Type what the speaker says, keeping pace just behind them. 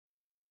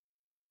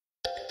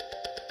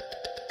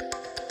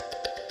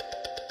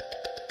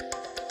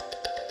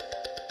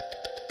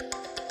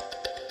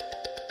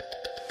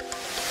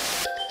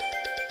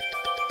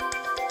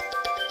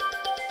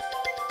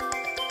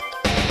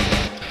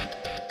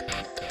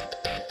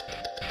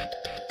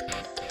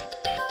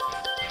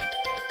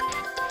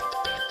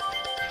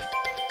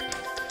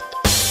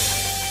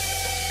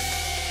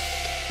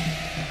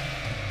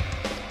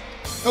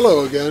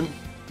Hello again.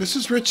 This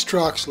is Rich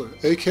Troxler,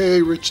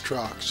 aka Rich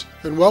Trox,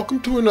 and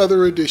welcome to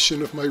another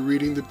edition of my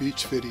Reading the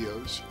Beach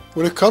videos.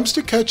 When it comes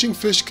to catching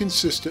fish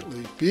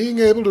consistently, being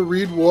able to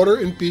read water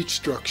and beach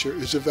structure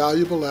is a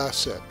valuable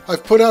asset.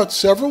 I've put out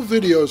several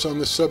videos on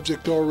the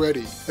subject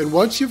already, and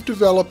once you've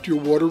developed your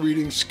water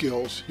reading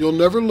skills, you'll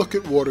never look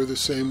at water the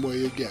same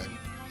way again.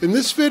 In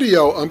this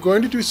video, I'm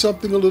going to do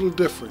something a little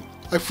different.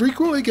 I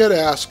frequently get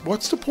asked,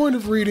 what's the point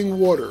of reading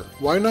water?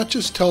 Why not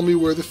just tell me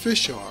where the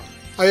fish are?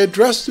 I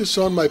addressed this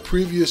on my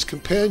previous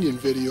companion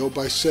video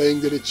by saying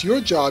that it's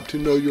your job to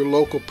know your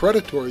local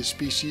predatory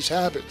species'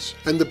 habits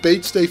and the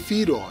baits they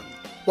feed on.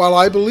 While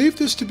I believe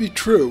this to be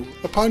true,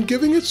 upon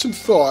giving it some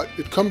thought,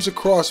 it comes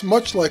across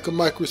much like a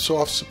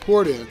Microsoft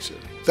support answer.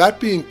 That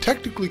being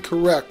technically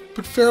correct,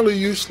 but fairly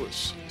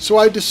useless. So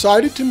I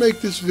decided to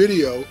make this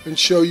video and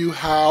show you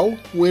how,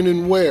 when,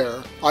 and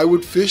where I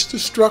would fish the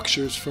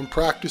structures from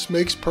Practice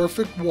Makes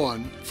Perfect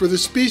 1 for the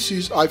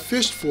species I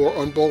fished for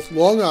on both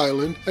Long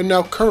Island and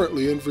now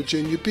currently in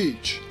Virginia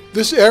Beach.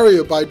 This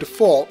area by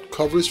default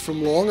covers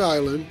from Long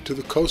Island to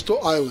the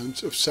coastal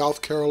islands of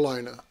South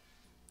Carolina.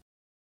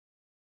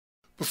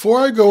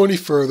 Before I go any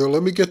further,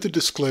 let me get the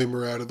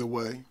disclaimer out of the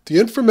way. The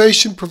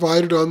information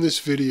provided on this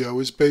video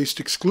is based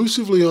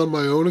exclusively on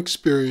my own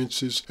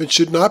experiences and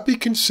should not be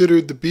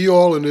considered the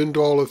be-all and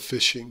end-all of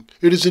fishing.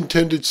 It is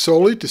intended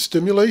solely to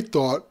stimulate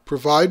thought,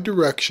 provide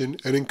direction,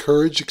 and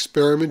encourage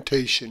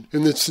experimentation,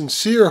 in the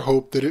sincere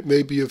hope that it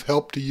may be of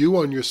help to you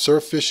on your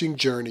surf fishing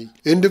journey.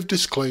 End of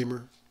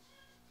disclaimer.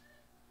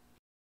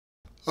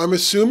 I'm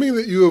assuming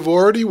that you have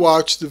already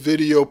watched the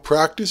video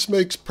Practice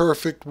Makes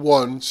Perfect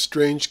 1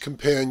 Strange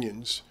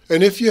Companions.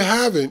 And if you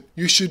haven't,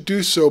 you should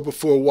do so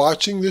before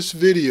watching this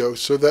video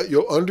so that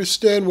you'll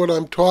understand what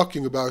I'm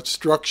talking about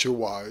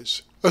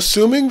structure-wise.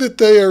 Assuming that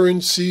they are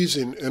in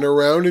season and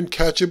around in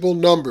catchable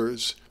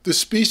numbers, the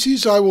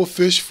species I will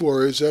fish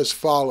for is as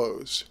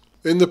follows.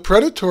 In the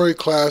predatory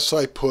class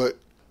I put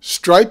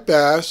striped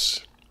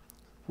bass,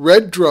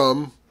 red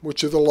drum,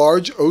 which are the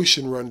large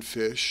ocean run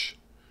fish,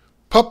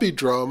 puppy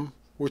drum,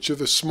 which are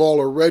the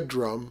smaller red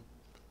drum,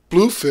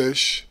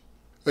 bluefish,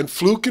 and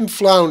fluke and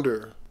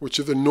flounder, which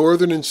are the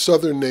northern and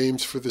southern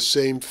names for the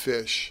same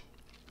fish.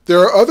 There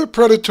are other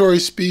predatory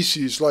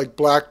species like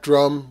black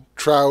drum,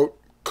 trout,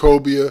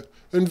 cobia,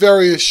 and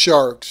various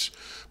sharks,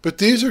 but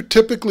these are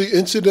typically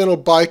incidental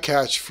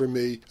bycatch for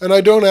me, and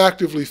I don't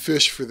actively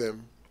fish for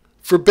them.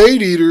 For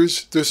bait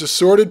eaters, there's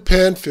assorted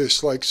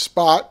panfish like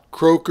spot,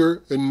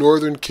 croaker, and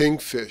northern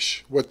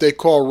kingfish, what they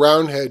call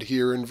roundhead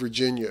here in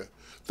Virginia.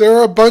 There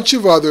are a bunch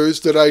of others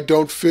that I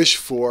don't fish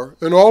for,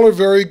 and all are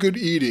very good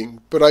eating,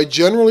 but I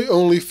generally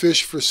only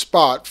fish for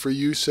spot for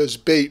use as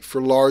bait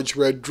for large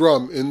red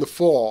drum in the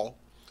fall.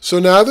 So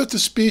now that the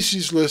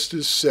species list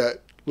is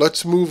set,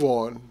 let's move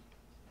on.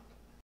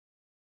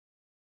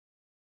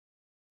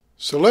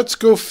 So let's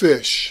go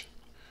fish.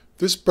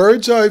 This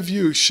bird's eye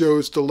view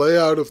shows the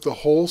layout of the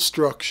whole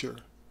structure.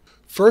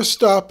 First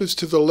stop is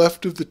to the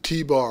left of the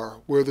T-bar,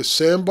 where the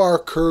sandbar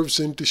curves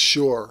into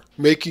shore,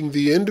 making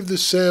the end of the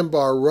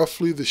sandbar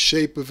roughly the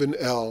shape of an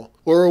L,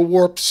 or a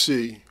warp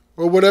C,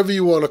 or whatever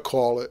you want to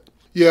call it.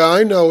 Yeah,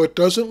 I know it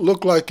doesn't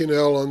look like an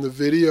L on the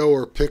video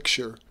or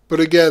picture, but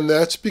again,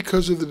 that's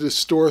because of the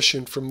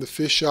distortion from the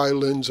fisheye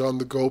lens on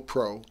the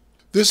GoPro.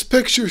 This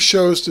picture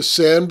shows the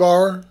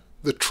sandbar,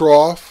 the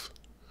trough,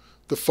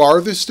 the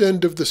farthest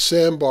end of the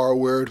sandbar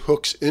where it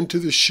hooks into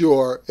the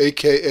shore,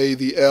 aka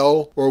the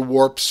L or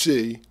warp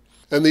C,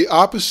 and the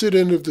opposite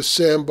end of the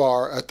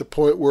sandbar at the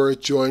point where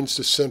it joins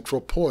the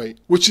central point,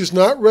 which is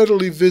not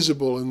readily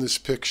visible in this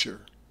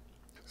picture.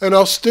 And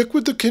I'll stick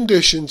with the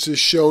conditions as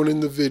shown in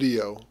the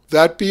video,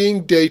 that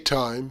being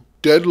daytime,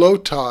 dead low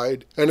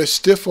tide, and a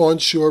stiff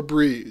onshore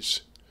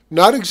breeze.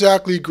 Not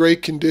exactly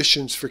great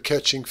conditions for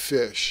catching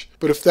fish,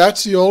 but if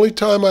that's the only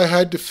time I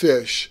had to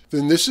fish,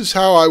 then this is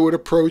how I would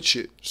approach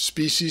it,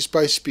 species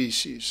by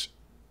species.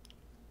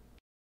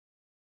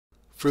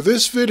 For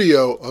this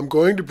video, I'm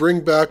going to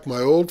bring back my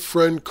old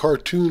friend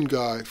Cartoon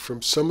Guy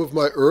from some of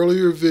my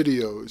earlier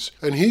videos,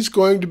 and he's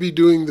going to be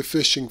doing the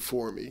fishing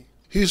for me.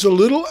 He's a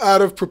little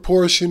out of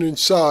proportion in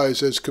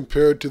size as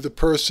compared to the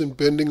person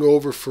bending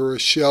over for a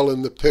shell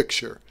in the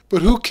picture,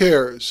 but who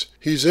cares?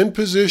 He's in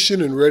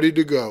position and ready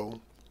to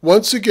go.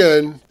 Once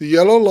again, the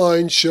yellow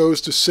line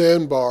shows the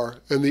sandbar,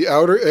 and the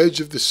outer edge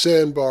of the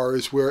sandbar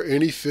is where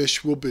any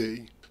fish will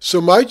be.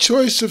 So my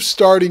choice of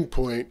starting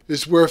point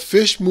is where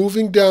fish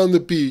moving down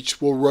the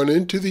beach will run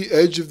into the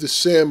edge of the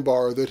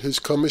sandbar that has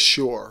come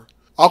ashore.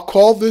 I'll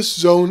call this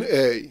Zone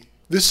A.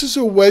 This is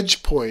a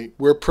wedge point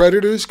where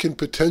predators can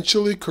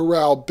potentially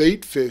corral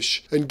bait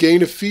fish and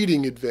gain a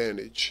feeding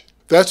advantage.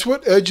 That's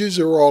what edges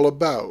are all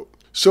about.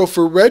 So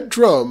for red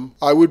drum,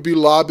 I would be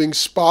lobbing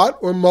spot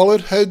or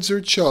mullet heads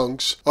or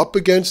chunks up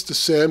against the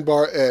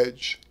sandbar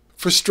edge.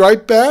 For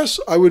striped bass,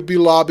 I would be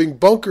lobbing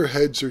bunker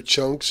heads or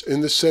chunks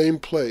in the same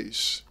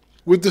place.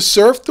 With the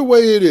surf the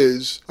way it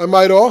is, I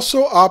might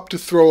also opt to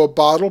throw a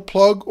bottle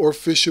plug or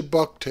fish a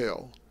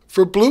bucktail.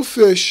 For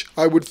bluefish,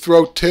 I would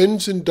throw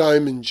tins and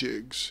diamond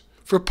jigs.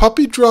 For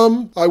puppy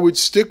drum, I would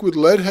stick with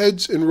lead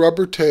heads and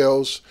rubber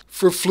tails.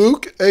 For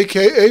fluke,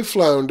 aka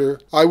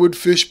flounder, I would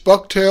fish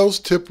bucktails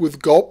tipped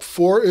with gulp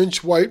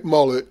 4-inch white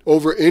mullet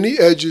over any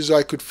edges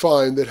I could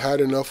find that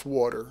had enough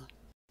water.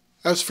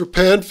 As for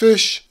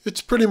panfish, it's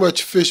pretty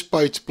much fish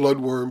bites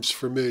bloodworms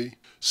for me.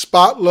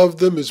 Spot loved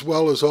them as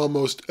well as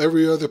almost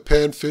every other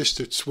panfish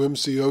that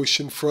swims the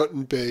ocean front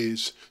and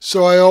bays,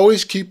 so I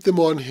always keep them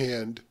on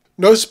hand.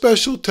 No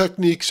special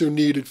techniques are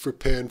needed for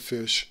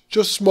panfish,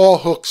 just small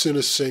hooks and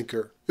a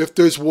sinker. If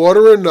there's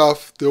water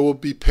enough, there will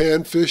be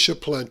panfish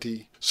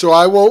aplenty, so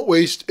I won't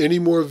waste any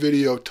more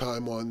video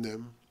time on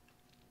them.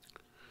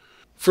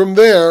 From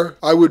there,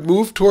 I would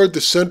move toward the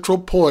central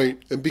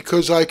point, and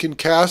because I can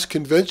cast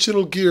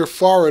conventional gear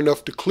far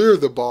enough to clear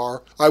the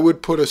bar, I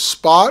would put a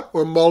spot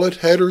or mullet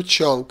head or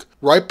chunk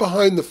right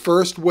behind the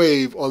first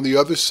wave on the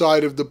other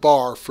side of the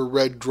bar for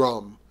red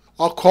drum.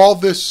 I'll call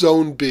this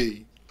Zone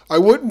B. I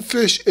wouldn't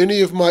fish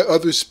any of my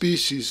other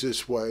species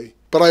this way,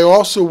 but I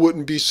also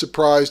wouldn't be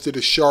surprised at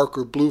a shark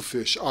or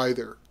bluefish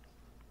either.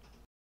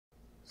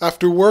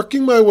 After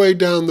working my way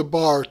down the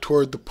bar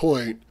toward the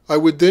point, I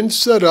would then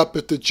set up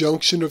at the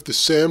junction of the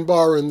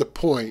sandbar and the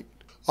point.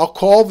 I'll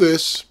call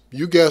this,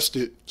 you guessed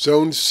it,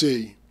 Zone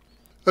C.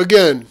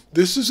 Again,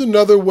 this is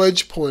another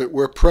wedge point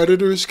where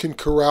predators can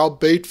corral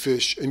bait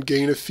fish and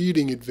gain a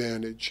feeding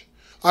advantage.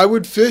 I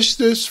would fish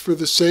this for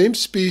the same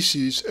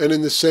species and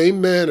in the same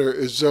manner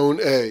as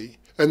Zone A,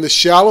 and the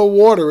shallow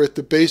water at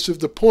the base of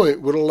the point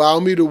would allow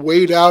me to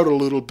wade out a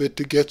little bit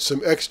to get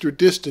some extra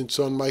distance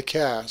on my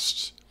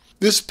casts.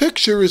 This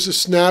picture is a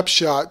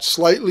snapshot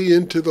slightly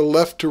into the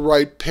left to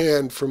right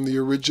pan from the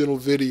original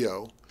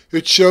video.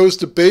 It shows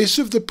the base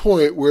of the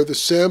point where the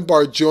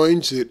sandbar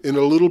joins it in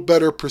a little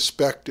better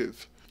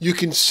perspective. You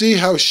can see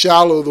how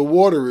shallow the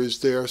water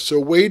is there, so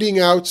wading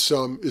out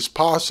some is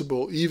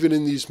possible even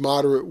in these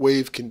moderate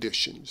wave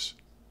conditions.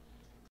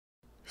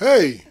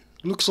 Hey,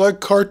 looks like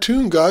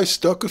Cartoon Guy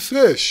stuck a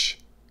fish.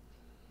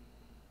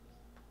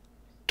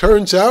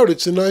 Turns out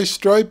it's a nice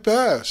striped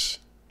bass.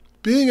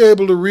 Being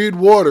able to read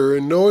water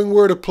and knowing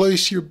where to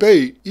place your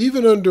bait,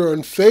 even under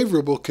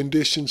unfavorable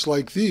conditions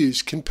like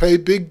these, can pay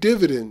big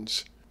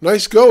dividends.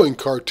 Nice going,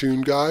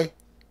 Cartoon Guy.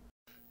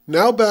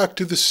 Now back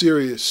to the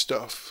serious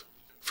stuff.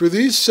 For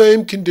these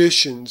same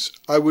conditions,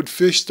 I would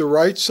fish the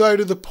right side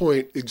of the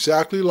point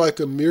exactly like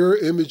a mirror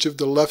image of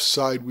the left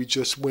side we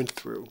just went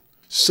through.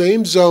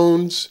 Same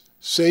zones,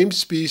 same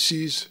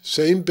species,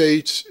 same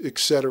baits,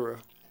 etc.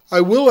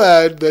 I will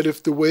add that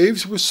if the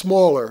waves were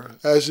smaller,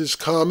 as is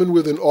common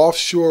with an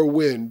offshore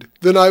wind,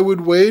 then I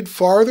would wade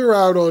farther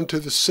out onto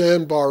the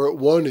sandbar at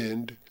one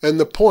end and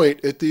the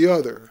point at the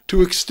other,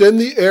 to extend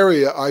the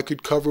area I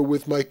could cover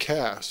with my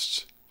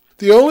casts.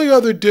 The only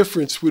other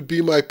difference would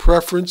be my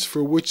preference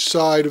for which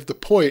side of the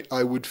point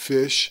I would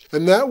fish,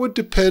 and that would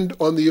depend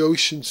on the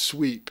ocean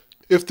sweep.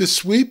 If the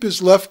sweep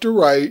is left to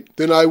right,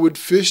 then I would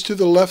fish to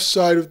the left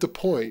side of the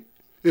point.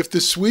 If the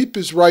sweep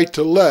is right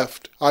to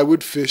left, I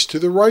would fish to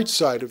the right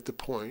side of the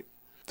point.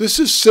 This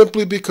is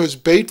simply because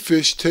bait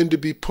fish tend to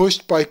be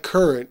pushed by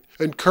current,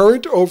 and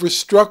current over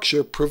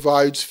structure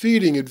provides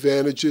feeding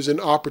advantages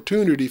and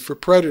opportunity for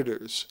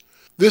predators.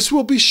 This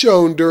will be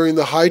shown during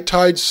the high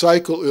tide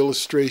cycle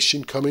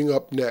illustration coming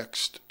up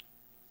next.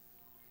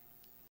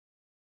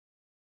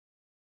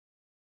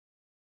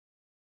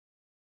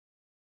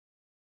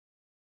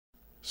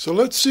 So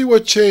let's see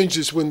what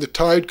changes when the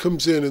tide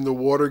comes in and the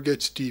water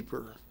gets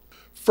deeper.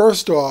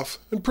 First off,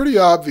 and pretty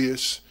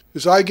obvious,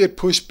 is I get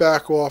pushed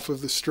back off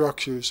of the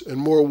structures and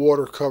more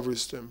water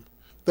covers them.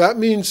 That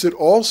means that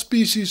all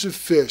species of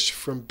fish,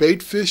 from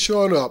bait fish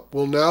on up,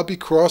 will now be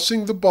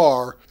crossing the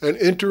bar and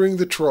entering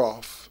the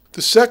trough.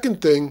 The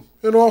second thing,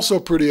 and also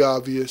pretty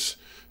obvious,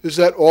 is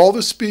that all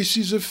the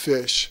species of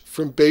fish,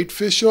 from bait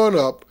fish on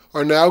up,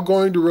 are now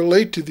going to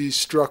relate to these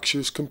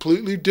structures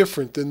completely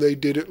different than they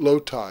did at low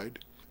tide.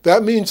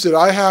 That means that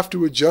I have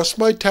to adjust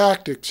my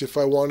tactics if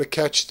I want to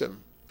catch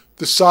them.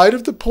 The side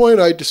of the point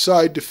I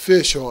decide to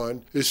fish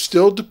on is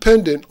still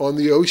dependent on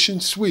the ocean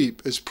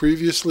sweep as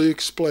previously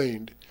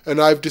explained, and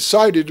I've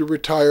decided to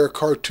retire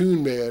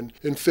Cartoon Man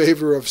in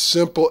favor of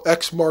simple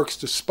X marks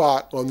the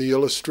spot on the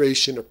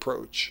illustration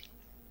approach.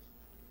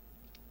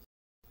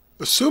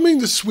 Assuming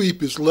the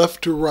sweep is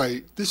left to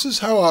right, this is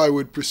how I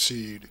would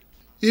proceed.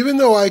 Even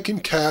though I can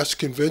cast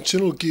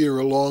conventional gear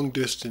a long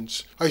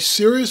distance, I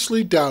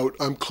seriously doubt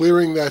I'm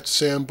clearing that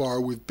sandbar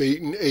with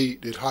bait and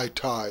 8 at high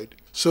tide.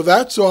 So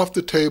that's off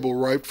the table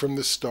right from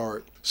the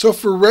start. So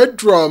for red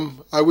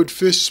drum, I would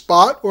fish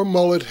spot or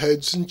mullet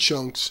heads and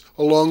chunks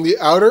along the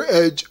outer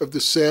edge of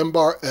the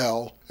sandbar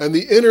L and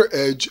the inner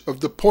edge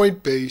of the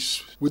point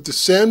base, with the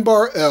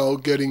sandbar L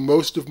getting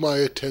most of my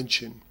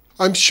attention.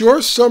 I'm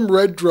sure some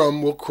red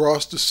drum will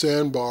cross the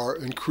sandbar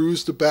and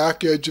cruise the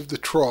back edge of the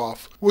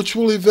trough, which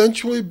will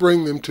eventually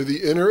bring them to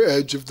the inner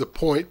edge of the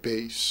point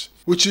base,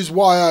 which is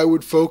why I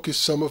would focus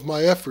some of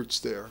my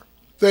efforts there.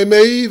 They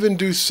may even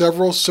do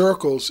several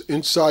circles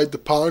inside the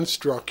pond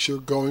structure,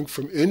 going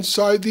from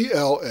inside the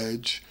L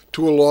edge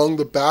to along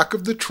the back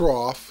of the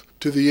trough,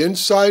 to the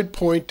inside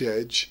point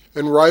edge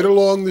and right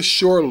along the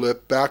shore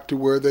lip back to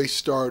where they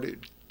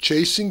started,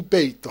 chasing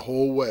bait the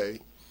whole way.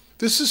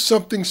 This is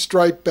something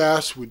striped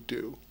bass would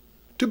do.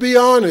 To be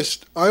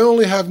honest, I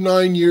only have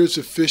 9 years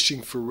of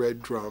fishing for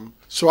red drum,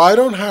 so I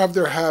don't have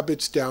their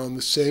habits down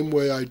the same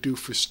way I do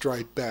for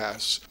striped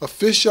bass, a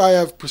fish I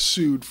have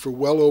pursued for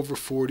well over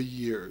 40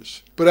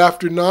 years. But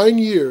after 9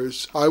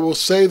 years, I will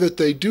say that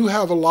they do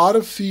have a lot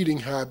of feeding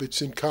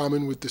habits in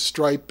common with the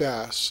striped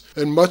bass,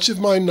 and much of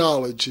my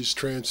knowledge is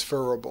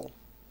transferable.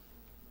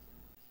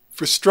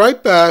 For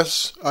striped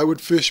bass, I would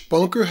fish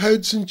bunker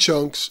heads and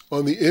chunks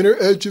on the inner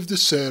edge of the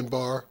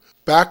sandbar,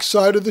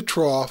 backside of the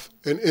trough,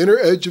 and inner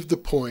edge of the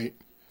point.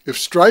 If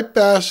striped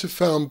bass have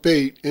found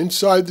bait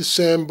inside the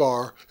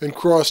sandbar and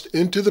crossed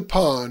into the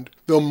pond,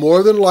 they'll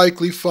more than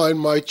likely find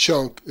my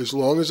chunk as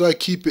long as I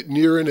keep it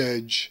near an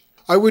edge.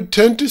 I would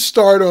tend to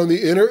start on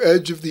the inner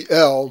edge of the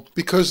L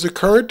because the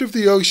current of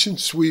the ocean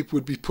sweep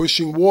would be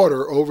pushing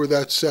water over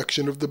that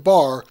section of the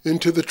bar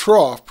into the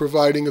trough,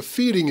 providing a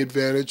feeding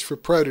advantage for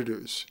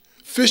predators.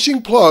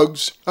 Fishing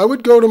plugs, I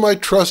would go to my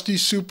trusty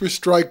Super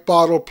Strike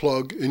bottle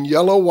plug in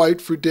yellow-white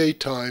for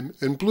daytime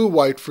and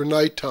blue-white for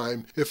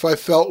nighttime if I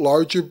felt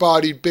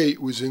larger-bodied bait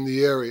was in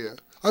the area.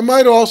 I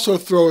might also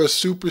throw a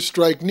Super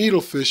Strike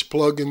needlefish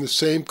plug in the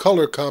same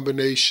color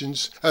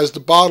combinations as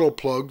the bottle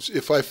plugs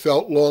if I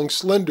felt long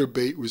slender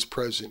bait was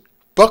present.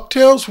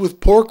 Bucktails with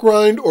pork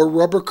rind or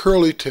rubber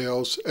curly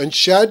tails and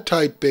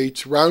shad-type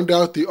baits round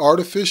out the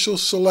artificial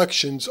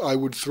selections I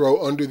would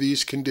throw under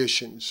these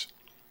conditions.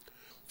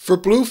 For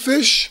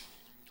bluefish,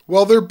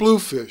 well, they're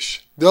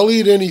bluefish. They'll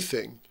eat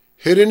anything,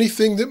 hit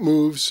anything that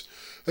moves,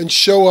 and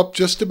show up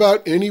just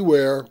about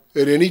anywhere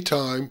at any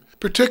time,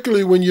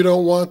 particularly when you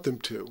don't want them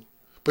to.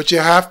 But you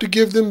have to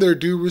give them their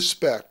due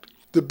respect.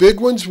 The big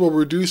ones will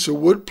reduce a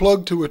wood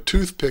plug to a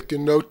toothpick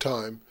in no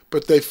time,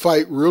 but they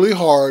fight really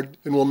hard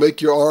and will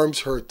make your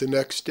arms hurt the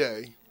next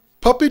day.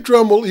 Puppy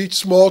drum will eat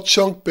small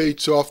chunk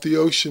baits off the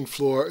ocean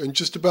floor in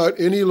just about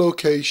any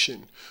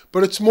location,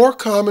 but it's more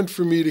common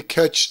for me to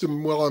catch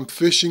them while I'm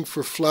fishing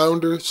for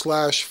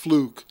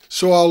flounder/fluke,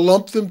 so I'll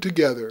lump them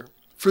together.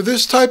 For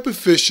this type of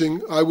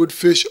fishing, I would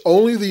fish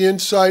only the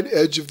inside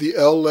edge of the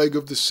L leg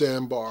of the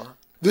sandbar.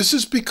 This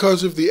is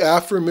because of the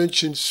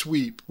aforementioned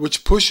sweep,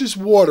 which pushes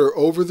water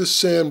over the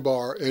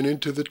sandbar and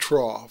into the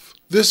trough.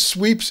 This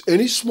sweeps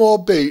any small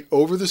bait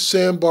over the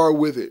sandbar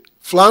with it.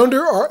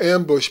 Flounder are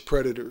ambush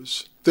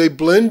predators. They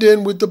blend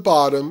in with the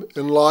bottom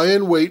and lie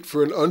in wait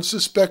for an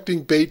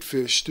unsuspecting bait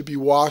fish to be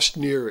washed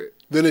near it.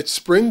 Then it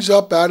springs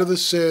up out of the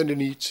sand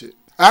and eats it.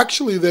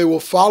 Actually, they will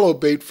follow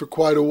bait for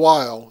quite a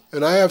while,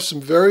 and I have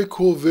some very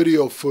cool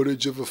video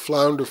footage of a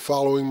flounder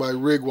following my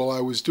rig while I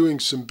was doing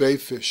some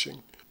bait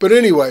fishing. But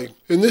anyway,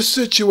 in this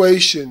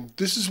situation,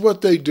 this is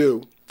what they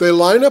do. They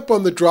line up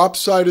on the drop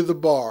side of the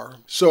bar,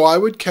 so I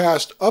would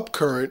cast up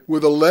current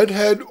with a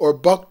leadhead or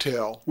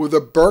bucktail with a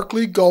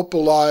Berkley Gulp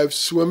Alive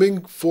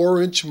swimming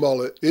 4-inch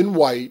mullet in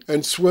white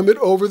and swim it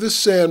over the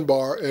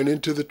sandbar and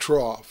into the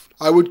trough.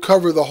 I would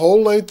cover the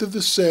whole length of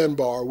the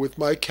sandbar with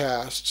my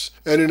casts,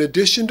 and in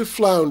addition to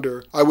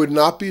flounder, I would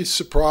not be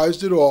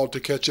surprised at all to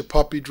catch a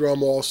puppy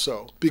drum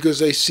also, because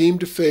they seem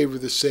to favor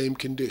the same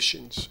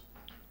conditions.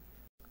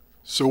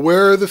 So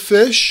where are the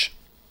fish?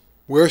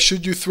 Where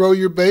should you throw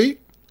your bait?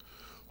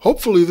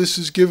 Hopefully this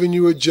has given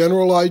you a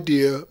general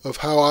idea of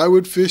how I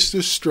would fish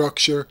this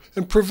structure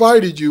and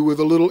provided you with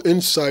a little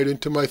insight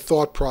into my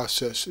thought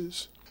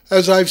processes.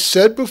 As I've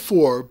said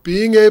before,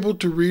 being able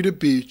to read a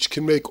beach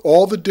can make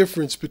all the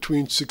difference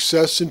between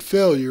success and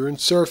failure in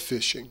surf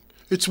fishing.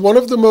 It's one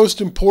of the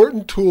most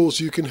important tools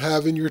you can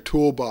have in your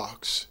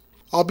toolbox.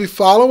 I'll be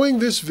following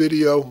this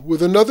video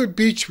with another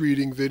beach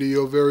reading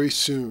video very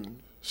soon.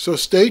 So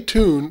stay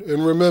tuned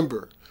and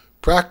remember,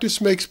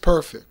 practice makes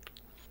perfect.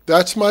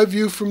 That's my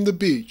view from the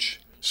beach,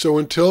 so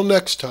until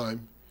next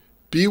time,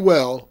 be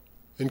well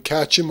and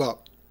catch 'em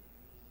up.